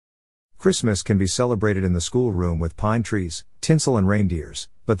Christmas can be celebrated in the schoolroom with pine trees, tinsel and reindeers,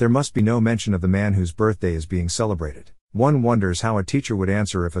 but there must be no mention of the man whose birthday is being celebrated. One wonders how a teacher would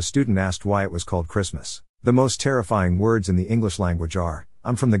answer if a student asked why it was called Christmas. The most terrifying words in the English language are,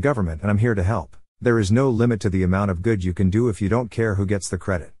 "I'm from the government and I'm here to help." There is no limit to the amount of good you can do if you don't care who gets the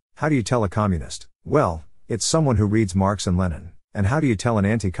credit. How do you tell a communist? Well, it's someone who reads Marx and Lenin. And how do you tell an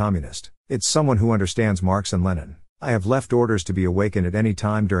anti-communist? It's someone who understands Marx and Lenin. I have left orders to be awakened at any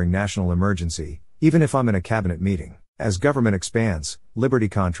time during national emergency, even if I'm in a cabinet meeting. As government expands, liberty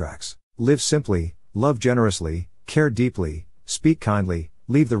contracts. Live simply, love generously, care deeply, speak kindly,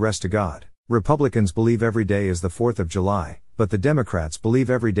 leave the rest to God. Republicans believe every day is the 4th of July, but the Democrats believe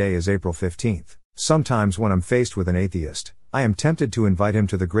every day is April 15th. Sometimes when I'm faced with an atheist, I am tempted to invite him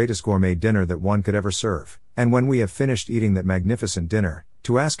to the greatest gourmet dinner that one could ever serve, and when we have finished eating that magnificent dinner,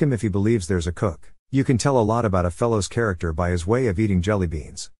 to ask him if he believes there's a cook. You can tell a lot about a fellow's character by his way of eating jelly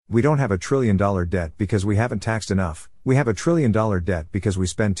beans. We don't have $1 trillion debt because we haven't taxed enough. We have $1 trillion debt because we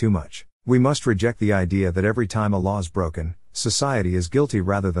spend too much. We must reject the idea that every time a law is broken, society is guilty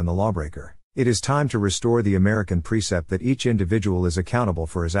rather than the lawbreaker. It is time to restore the American precept that each individual is accountable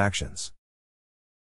for his actions.